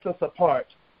us apart,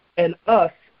 and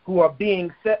us who are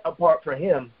being set apart for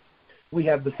him, we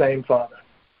have the same Father.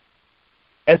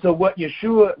 And so what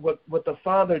Yeshua, what the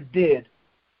Father did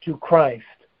to Christ,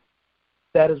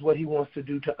 that is what he wants to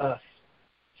do to us,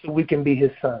 so we can be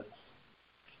his sons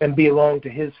and belong to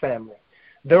his family.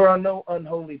 There are no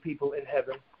unholy people in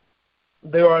heaven.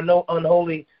 There are no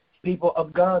unholy people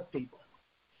of God's people.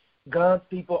 God's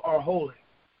people are holy.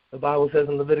 The Bible says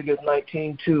in Leviticus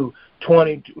 19:2,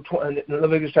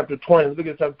 Leviticus chapter 20,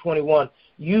 Leviticus chapter 21,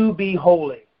 you be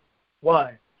holy.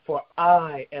 Why? For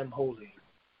I am holy.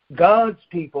 God's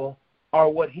people are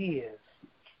what he is.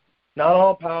 Not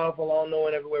all powerful, all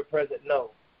knowing, everywhere present,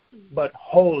 no, but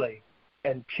holy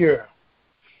and pure.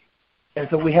 And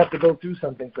so we have to go through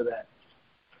something for that.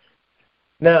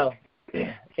 Now,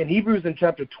 in Hebrews in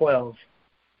chapter 12,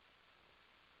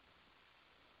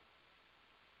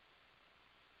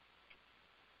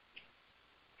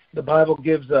 the Bible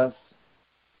gives us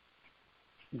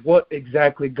what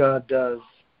exactly God does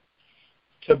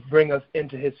to bring us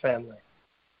into his family.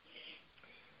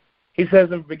 He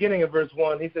says in the beginning of verse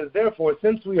 1, he says, therefore,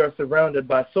 since we are surrounded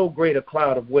by so great a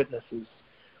cloud of witnesses,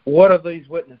 what are these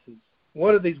witnesses?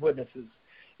 What are these witnesses?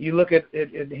 You look at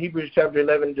Hebrews chapter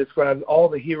 11, describes all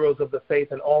the heroes of the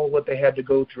faith and all what they had to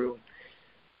go through.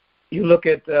 You look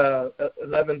at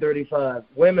 11:35,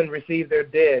 women receive their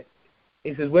dead.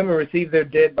 He says, women receive their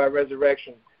dead by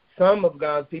resurrection. Some of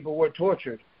God's people were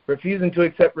tortured, refusing to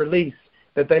accept release,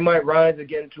 that they might rise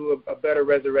again to a better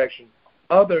resurrection.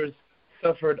 Others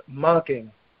suffered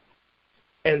mocking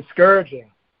and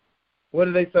scourging. What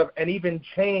did they suffer? And even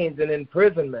chains and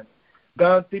imprisonment.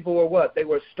 God's people were what? They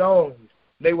were stoned.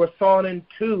 They were sawn in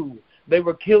two. They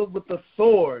were killed with the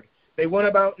sword. They went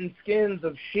about in skins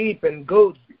of sheep and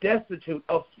goats, destitute,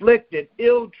 afflicted,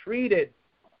 ill-treated,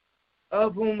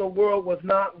 of whom the world was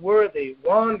not worthy,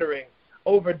 wandering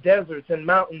over deserts and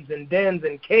mountains and dens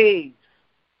and caves.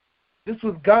 This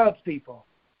was God's people,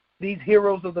 these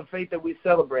heroes of the faith that we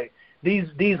celebrate,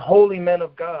 these holy men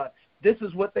of God. This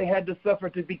is what they had to suffer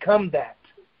to become that.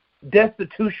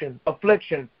 Destitution,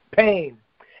 affliction, pain.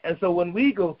 And so when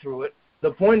we go through it,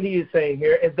 the point he is saying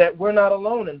here is that we're not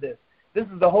alone in this. This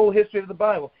is the whole history of the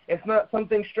Bible. It's not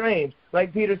something strange.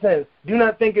 Like Peter says, do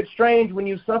not think it's strange when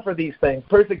you suffer these things,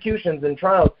 persecutions and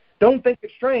trials. Don't think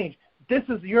it's strange. This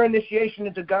is your initiation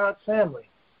into God's family.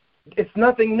 It's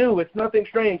nothing new. It's nothing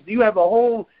strange. You have a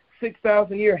whole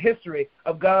 6,000-year history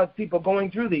of God's people going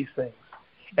through these things.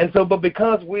 And so, but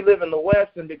because we live in the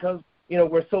West and because,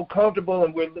 we're so comfortable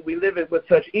and we live it with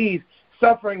such ease,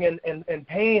 suffering and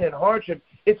pain and hardship,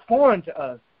 it's foreign to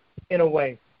us in a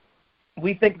way.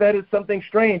 We think that is something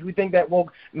strange. We think that, well,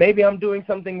 maybe I'm doing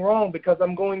something wrong because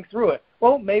I'm going through it.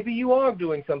 Well, maybe you are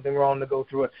doing something wrong to go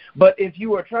through it. But if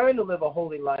you are trying to live a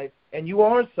holy life and you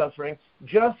are suffering,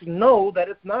 just know that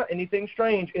it's not anything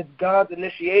strange. It's God's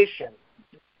initiation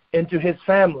into his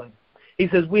family. He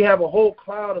says we have a whole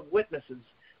cloud of witnesses.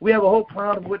 We have a whole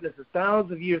cloud of witnesses,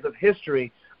 thousands of years of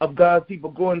history of God's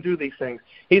people going through these things.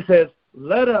 He says,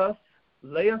 let us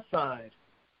lay aside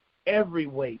every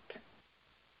weight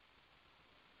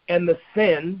and the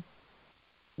sin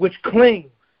which clings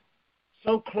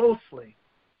so closely.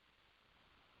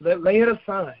 Lay it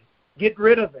aside. Get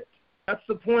rid of it. That's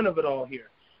the point of it all here.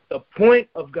 The point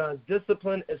of God's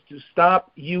discipline is to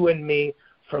stop you and me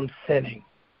from sinning.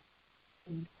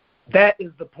 That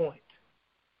is the point.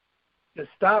 To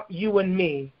stop you and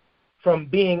me from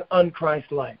being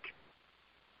un-Christ-like,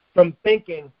 from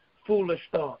thinking foolish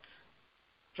thoughts,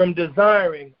 from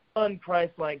desiring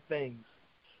un-Christ-like things,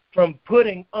 from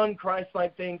putting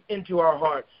un-Christ-like things into our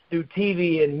heart through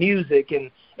TV and music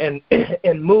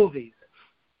and movies,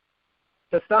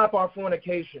 to stop our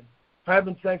fornication,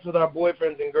 having sex with our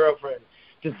boyfriends and girlfriends,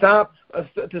 to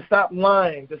stop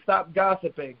lying, to stop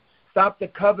gossiping, stop the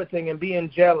coveting and being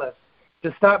jealous,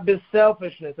 to stop this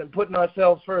selfishness and putting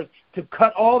ourselves first, to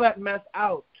cut all that mess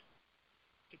out,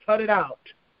 to cut it out.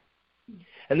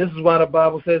 And this is why the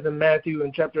Bible says in Matthew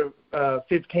in chapter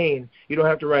 15, you don't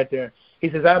have to write there, he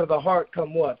says, out of the heart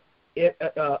come what?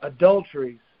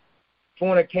 Adulteries,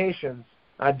 fornications,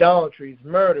 idolatries,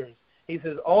 murders. He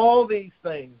says all these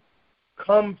things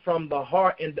come from the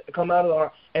heart and come out of the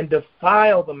heart and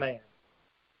defile the man.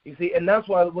 You see, and that's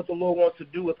why what the Lord wants to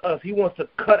do with us. He wants to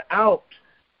cut out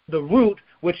the root,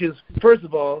 which is, first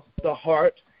of all, the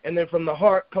heart, and then from the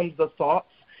heart comes the thoughts,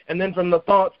 and then from the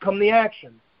thoughts come the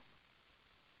actions.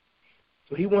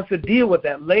 So he wants to deal with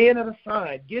that, laying it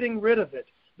aside, getting rid of it,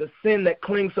 the sin that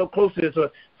clings so closely to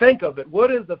us. Think of it.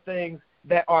 What is the things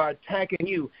that are attacking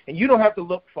you? And you don't have to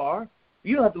look far.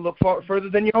 You don't have to look further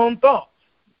than your own thoughts.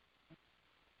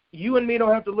 You and me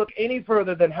don't have to look any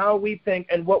further than how we think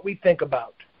and what we think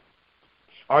about.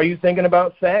 Are you thinking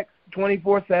about sex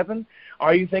 24/7?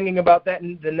 Are you thinking about that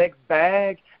in the next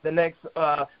bag, the next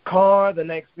car, the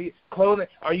next clothing?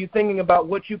 Are you thinking about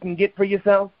what you can get for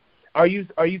yourself? Are you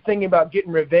thinking about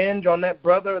getting revenge on that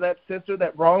brother or that sister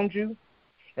that wronged you?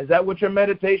 Is that what your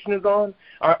meditation is on?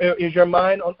 Is your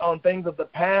mind on things of the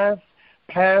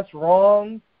past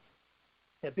wrongs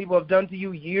that people have done to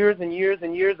you years and years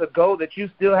and years ago that you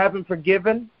still haven't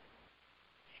forgiven?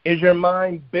 Is your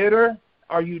mind bitter?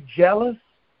 Are you jealous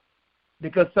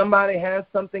because somebody has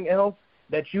something else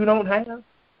that you don't have?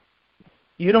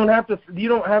 You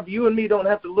and me don't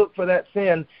have to look for that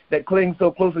sin that clings so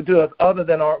closely to us further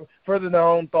than our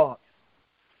own thoughts.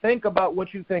 Think about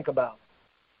what you think about,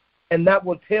 and that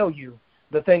will tell you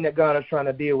the thing that God is trying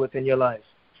to deal with in your life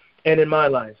and in my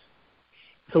life.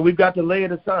 So we've got to lay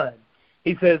it aside.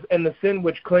 He says, and the sin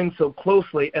which clings so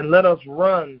closely, and let us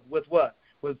run with what?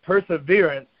 With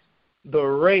perseverance, the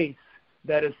race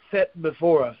that is set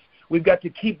before us. We've got to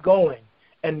keep going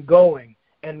and going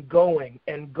and going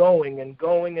and going and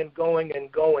going and going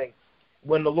and going.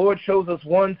 When the Lord shows us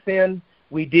one sin,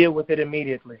 we deal with it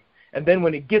immediately. And then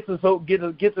when He gets us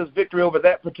victory over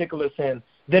that particular sin,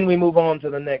 then we move on to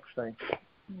the next thing.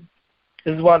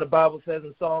 This is why the Bible says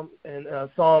in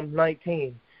Psalm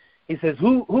 19, He says,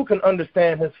 Who can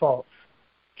understand his faults?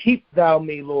 Keep thou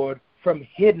me, Lord, from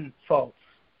hidden faults.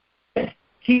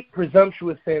 Keep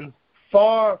presumptuous sins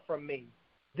far from me.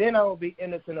 Then I will be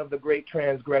innocent of the great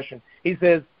transgression. He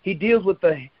says He deals with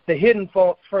the hidden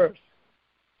faults first.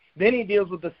 Then He deals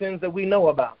with the sins that we know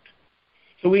about.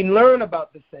 So we learn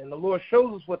about the sin. The Lord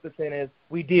shows us what the sin is.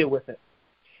 We deal with it.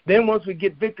 Then once we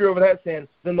get victory over that sin,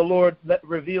 then the Lord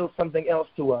reveals something else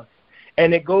to us.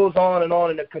 And it goes on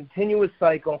in a continuous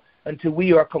cycle until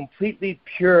we are completely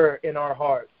pure in our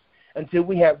hearts, until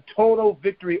we have total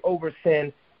victory over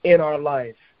sin in our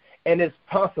life. And it's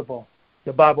possible.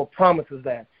 The Bible promises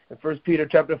that. In 1 Peter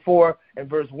chapter 4 and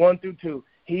verse 1 through 2,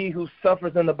 he who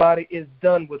suffers in the body is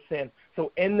done with sin.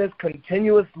 So in this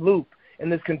continuous loop,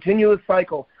 in this continuous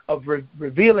cycle of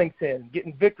revealing sin,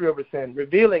 getting victory over sin,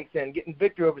 revealing sin, getting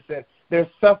victory over sin, there's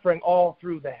suffering all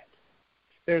through that.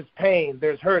 There's pain,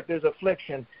 there's hurt, there's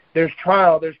affliction, there's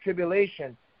trial, there's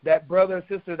tribulation. That brother or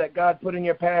sister that God put in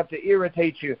your path to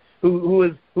irritate you,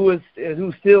 who's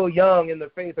still young in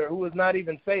the faith or who is not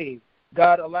even saved,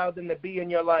 God allowed them to be in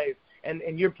your life, and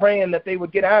you're praying that they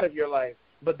would get out of your life,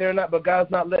 but they're not. But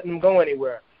God's not letting them go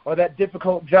anywhere. Or that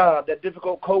difficult job, that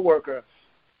difficult coworker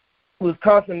who's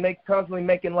constantly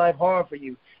making life hard for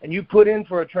you, and you put in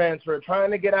for a transfer,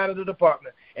 trying to get out of the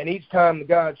department, and each time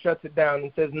God shuts it down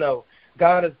and says no.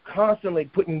 God is constantly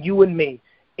putting you and me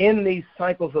in these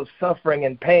cycles of suffering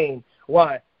and pain.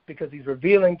 Why? Because He's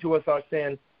revealing to us our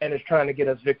sin and is trying to get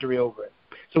us victory over it.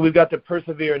 So we've got to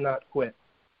persevere, not quit.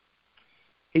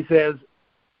 He says,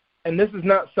 and this is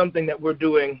not something that we're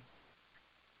doing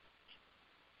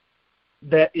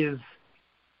that is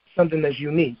something that's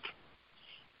unique.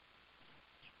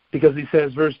 Because he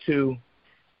says, verse 2,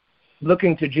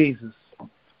 looking to Jesus.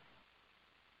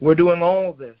 We're doing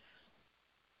all this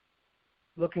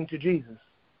looking to Jesus,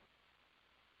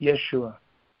 Yeshua,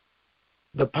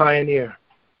 the pioneer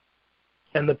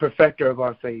and the perfecter of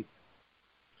our faith,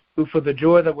 who for the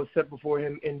joy that was set before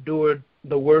Him endured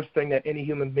the worst thing that any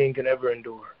human being can ever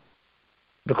endure,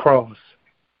 the cross.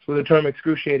 That's where the term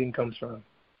excruciating comes from.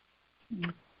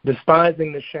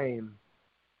 Despising the shame,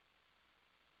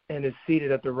 and is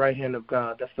seated at the right hand of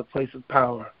God. That's the place of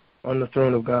power on the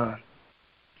throne of God.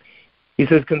 He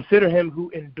says, consider Him who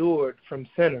endured from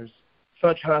sinners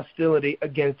such hostility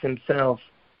against Himself,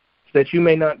 so that you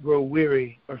may not grow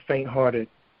weary or faint-hearted.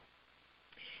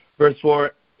 Verse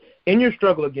 4, in your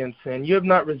struggle against sin, you have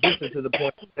not resisted to the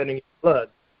point of shedding your blood.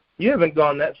 You haven't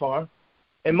gone that far,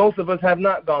 and most of us have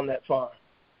not gone that far.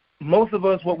 Most of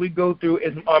us, what we go through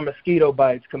are mosquito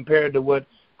bites compared to what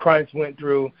Christ went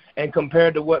through and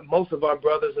compared to what most of our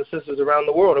brothers and sisters around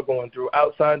the world are going through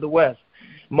outside the West.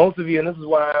 Most of you, and this is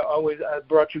why I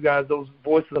brought you guys those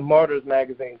Voice of the Martyrs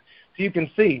magazines, so you can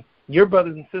see your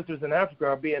brothers and sisters in Africa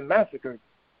are being massacred.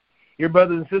 Your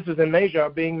brothers and sisters in Asia are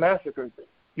being massacred.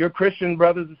 Your Christian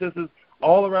brothers and sisters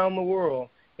all around the world,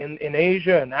 in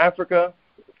Asia and Africa,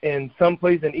 in some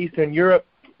place in Eastern Europe,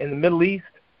 in the Middle East,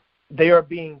 they are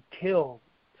being killed,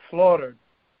 slaughtered.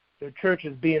 Their church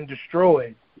is being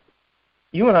destroyed.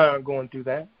 You and I aren't going through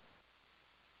that.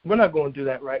 We're not going through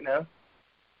that right now.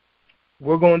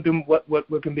 We're going through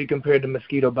what can be compared to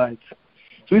mosquito bites.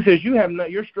 So he says, you have not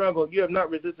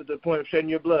resisted to the point of shedding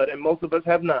your blood, and most of us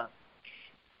have not.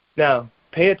 Now,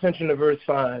 pay attention to verse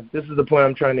 5. This is the point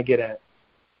I'm trying to get at.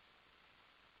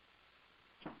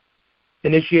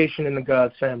 Initiation into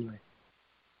God's family.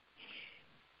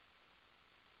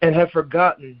 And have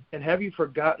you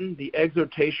forgotten the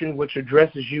exhortation which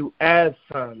addresses you as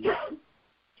sons?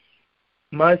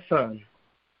 My son,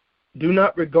 do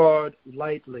not regard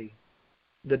lightly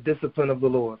the discipline of the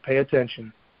Lord. Pay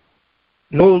attention.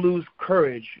 Nor lose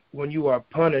courage when you are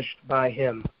punished by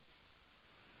him.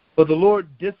 For the Lord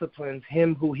disciplines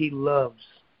him who he loves,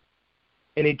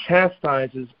 and he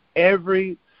chastises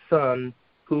every son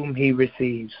whom he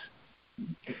receives.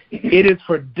 It is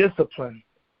for discipline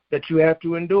that you have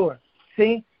to endure.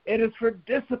 See, it is for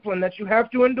discipline that you have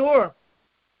to endure.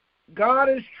 God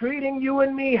is treating you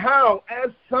and me how?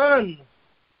 As sons.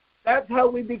 That's how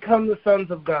we become the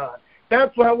sons of God.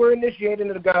 That's why we're initiated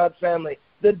into God's family.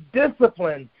 The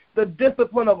discipline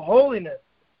of holiness,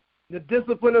 the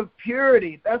discipline of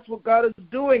purity. That's what God is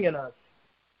doing in us.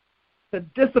 The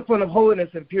discipline of holiness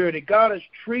and purity. God is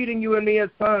treating you and me as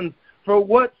sons. For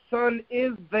what son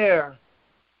is there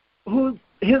who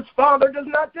his father does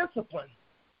not discipline?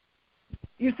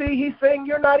 You see, he's saying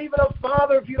you're not even a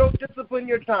father if you don't discipline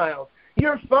your child.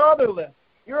 You're fatherless.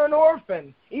 You're an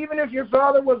orphan. Even if your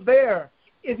father was there,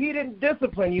 if he didn't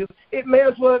discipline you, it may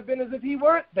as well have been as if he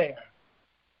weren't there.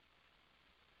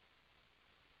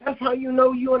 That's how you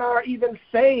know you and I are even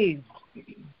saved.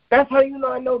 That's how you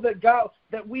know I know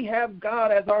that we have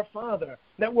God as our Father,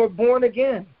 that we're born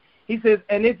again. He says,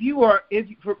 and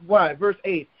verse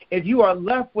 8, if you are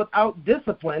left without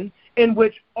discipline, in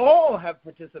which all have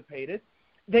participated,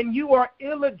 then you are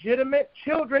illegitimate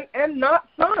children and not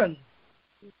sons.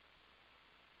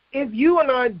 If you and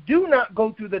I do not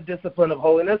go through the discipline of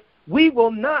holiness, we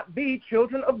will not be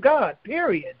children of God,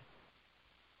 period.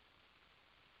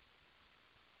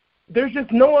 There's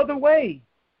just no other way.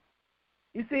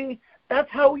 You see, that's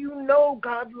how you know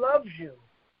God loves you.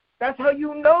 That's how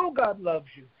you know God loves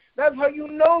you. That's how you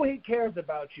know he cares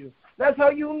about you. That's how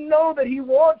you know that he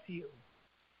wants you.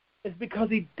 It's because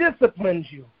he disciplines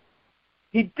you.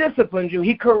 He disciplines you.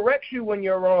 He corrects you when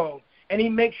you're wrong. And he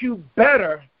makes you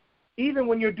better even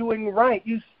when you're doing right.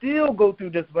 You still go through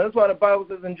discipline. That's why the Bible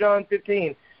says in John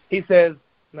 15, he says,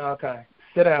 Malachi,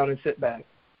 sit down and sit back.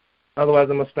 Otherwise,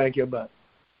 I'm going to spank your butt.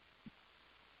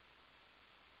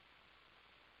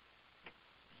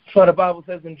 That's what the Bible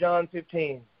says in John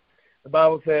 15. The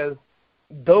Bible says,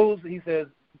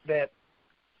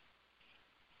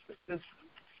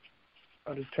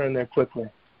 I'll just turn there quickly.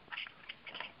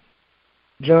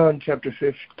 John chapter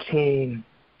 15,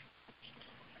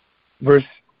 verses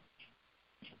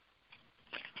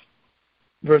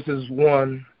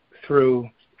 1 through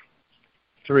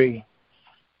 3,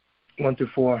 1 through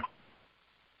 4.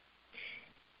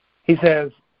 He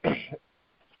says,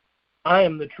 I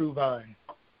am the true vine,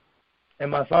 and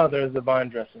my Father is the vine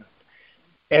dresser.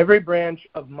 Every branch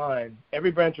of mine,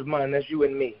 that's you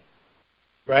and me,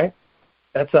 right?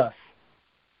 That's us.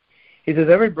 He says,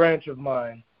 every branch of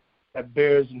mine that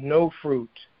bears no fruit,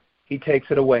 he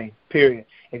takes it away, period.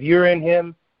 If you're in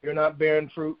him, you're not bearing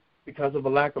fruit because of a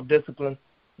lack of discipline,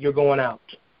 you're going out.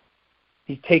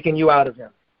 He's taking you out of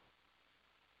him.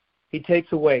 He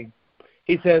takes away.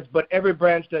 He says, but every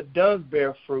branch that does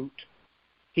bear fruit,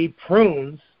 he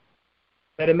prunes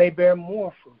that it may bear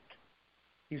more fruit.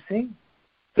 You see?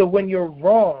 So when you're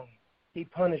wrong, he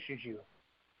punishes you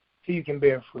so you can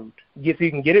bear fruit. So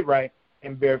you can get it right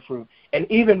and bear fruit. And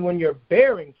even when you're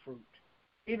bearing fruit,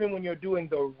 even when you're doing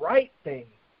the right thing,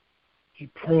 he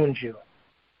prunes you.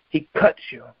 He cuts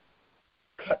you.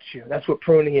 Cuts you. That's what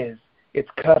pruning is. It's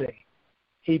cutting.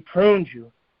 He prunes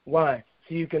you. Why?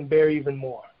 So you can bear even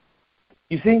more.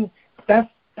 You see,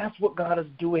 that's what God is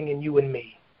doing in you and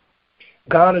me.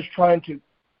 God is trying to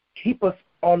keep us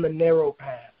on the narrow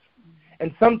path.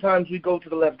 And sometimes we go to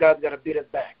the left, God's got to beat us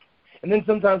back. And then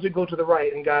sometimes we go to the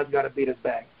right, and God's got to beat us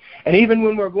back. And even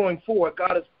when we're going forward,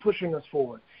 God is pushing us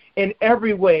forward. In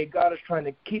every way, God is trying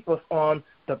to keep us on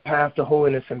the path to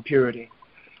holiness and purity.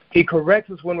 He corrects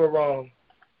us when we're wrong.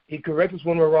 He corrects us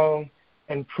when we're wrong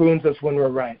and prunes us when we're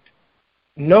right.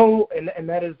 No, and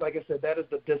that is, like I said, that is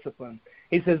the discipline.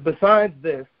 He says, besides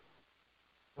this,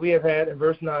 we have had, in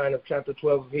verse 9 of chapter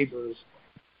 12 of Hebrews,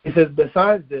 he says,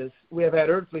 besides this, we have had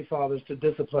earthly fathers to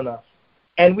discipline us,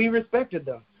 and we respected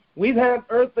them. We've had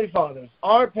earthly fathers,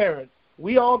 our parents.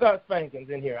 We all got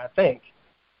spankings in here, I think.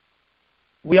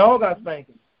 We all got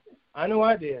spankings. I know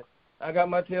I did. I got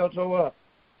my tail tore up,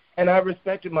 and I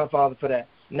respected my father for that.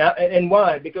 Now, and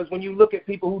why? Because when you look at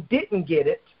people who didn't get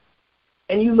it,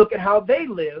 and you look at how they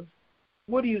live,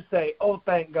 what do you say? Oh,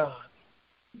 thank God.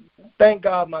 Thank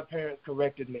God my parents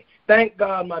corrected me. Thank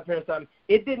God my parents taught me.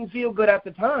 It didn't feel good at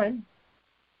the time.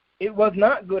 It was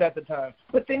not good at the time.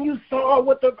 But then you saw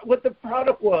what the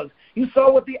product was. You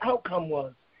saw what the outcome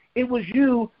was. It was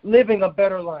you living a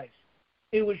better life.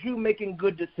 It was you making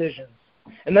good decisions.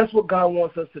 And that's what God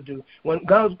wants us to do.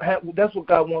 That's what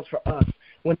God wants for us.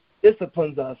 When He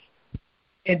disciplines us,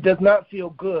 it does not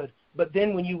feel good. But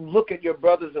then when you look at your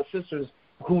brothers and sisters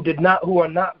who are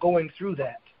not going through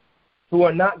that, who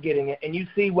are not getting it, and you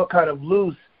see what kind of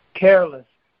loose, careless,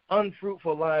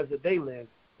 unfruitful lives that they live,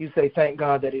 you say, thank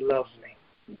God that He loves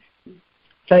me.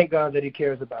 Thank God that He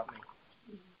cares about me.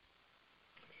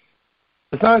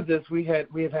 Besides this, we have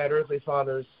had earthly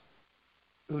fathers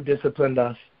who disciplined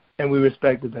us, and we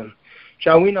respected them.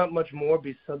 Shall we not much more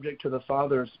be subject to the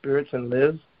Father of spirits and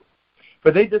live?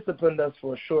 For they disciplined us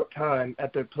for a short time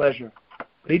at their pleasure,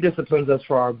 but He disciplines us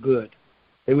for our good,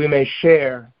 that we may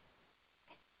share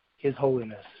His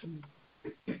holiness.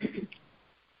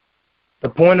 The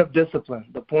point of discipline,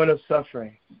 the point of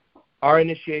suffering, our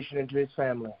initiation into His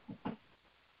family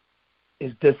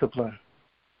is discipline,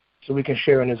 so we can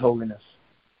share in His holiness.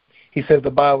 He says,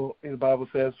 the Bible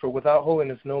says, for without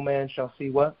holiness no man shall see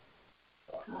what?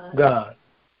 God.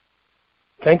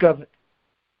 Think of it.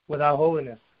 Without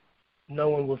holiness, no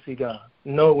one will see God.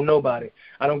 Nobody.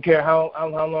 I don't care how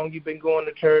long you've been going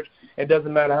to church. It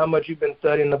doesn't matter how much you've been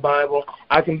studying the Bible.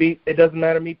 It doesn't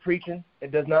matter me preaching.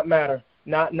 It does not matter.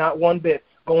 Not one bit.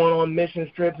 Going on mission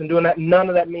trips and doing that. None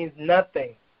of that means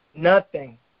nothing.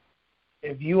 Nothing.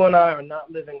 If you and I are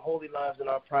not living holy lives in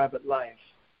our private life,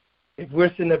 if we're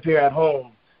sitting up here at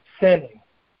home sinning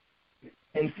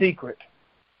in secret,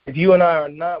 if you and I are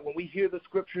not, when we hear the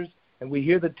scriptures and we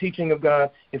hear the teaching of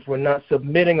God, if we're not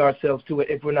submitting ourselves to it,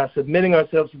 if we're not submitting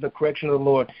ourselves to the correction of the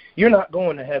Lord, you're not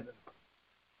going to heaven.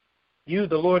 The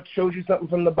Lord shows you something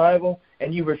from the Bible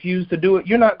and you refuse to do it,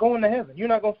 you're not going to heaven. You're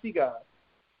not going to see God.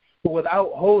 But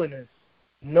without holiness,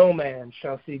 no man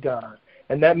shall see God.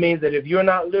 And that means that if you're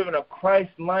not living a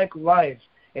Christ-like life,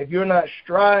 if you're not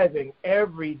striving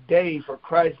every day for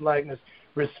Christ-likeness,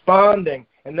 responding,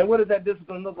 and then what does that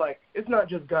discipline look like? It's not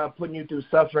just God putting you through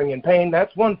suffering and pain.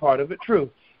 That's one part of it, true.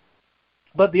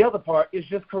 But the other part is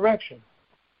just correction.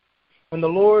 When the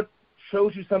Lord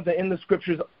shows you something in the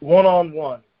Scriptures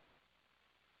one-on-one,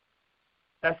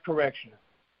 that's correction.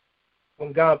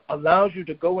 When God allows you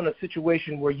to go in a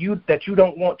situation that you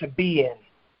don't want to be in,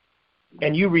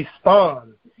 and you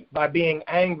respond by being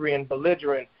angry and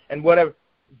belligerent and whatever,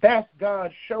 that's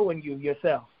God showing you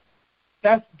yourself.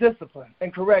 That's discipline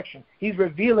and correction. He's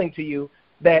revealing to you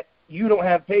that you don't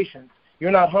have patience.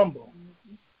 You're not humble.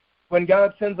 When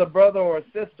God sends a brother or a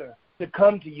sister to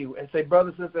come to you and say,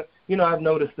 brother, sister, I've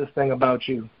noticed this thing about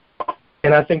you,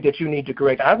 and I think that you need to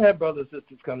correct. I've had brothers and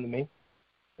sisters come to me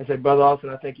and say, Brother Austin,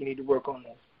 I think you need to work on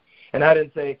this. And I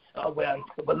didn't say, oh, well,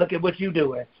 but look at what you're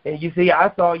doing. And you see, I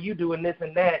saw you doing this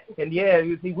and that. And, yeah,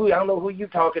 you see, I don't know who you're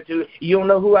talking to. You don't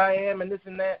know who I am and this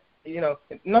and that.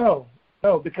 No,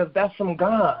 because that's from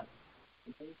God.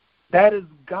 That is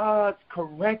God's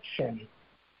correction.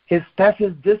 That's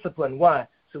His discipline. Why?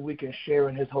 So we can share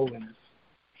in His holiness.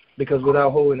 Because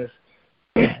without holiness,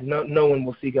 no one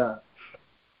will see God.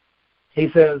 He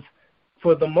says,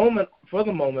 for the moment,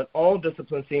 all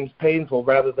discipline seems painful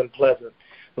rather than pleasant.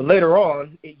 But later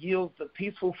on, it yields the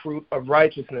peaceful fruit of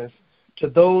righteousness to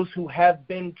those who have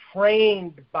been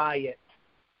trained by it.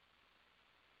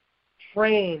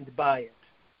 Trained by it.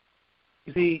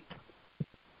 You see,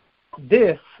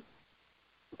 this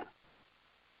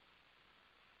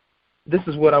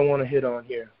is what I want to hit on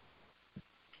here.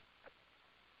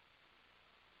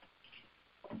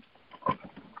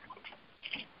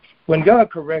 When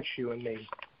God corrects you and me,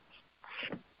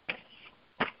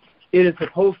 it is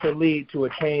supposed to lead to a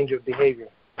change of behavior.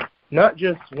 Not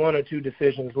just one or two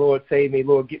decisions, Lord, save me,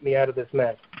 Lord, get me out of this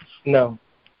mess. No.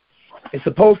 It's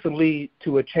supposed to lead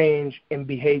to a change in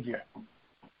behavior.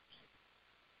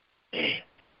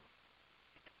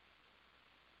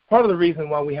 Part of the reason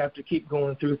why we have to keep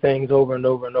going through things over and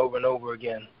over and over and over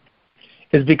again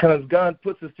is because God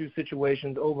puts us through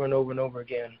situations over and over and over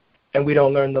again, and we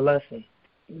don't learn the lesson.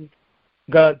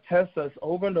 God tests us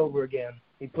over and over again.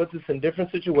 He puts us in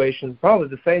different situations, probably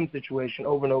the same situation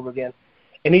over and over again,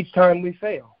 and each time we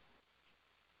fail.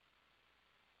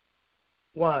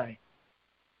 Why?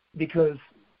 Because,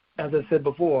 as I said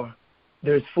before,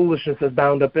 there's foolishness that's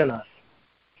bound up in us.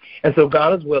 And so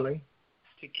God is willing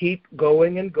to keep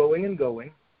going and going and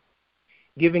going,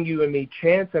 giving you and me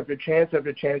chance after chance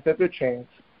after chance after chance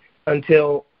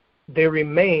until there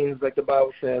remains, like the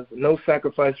Bible says, no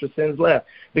sacrifice for sins left.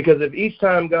 Because if each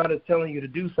time God is telling you to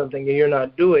do something and you're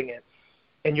not doing it,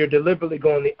 and you're deliberately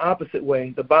going the opposite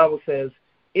way, the Bible says,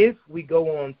 if we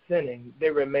go on sinning,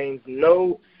 there remains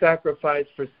no sacrifice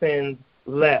for sins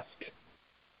left.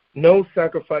 No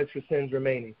sacrifice for sins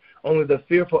remaining. only the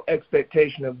fearful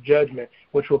expectation of judgment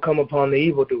which will come upon the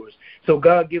evildoers. So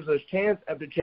God gives us chance after chance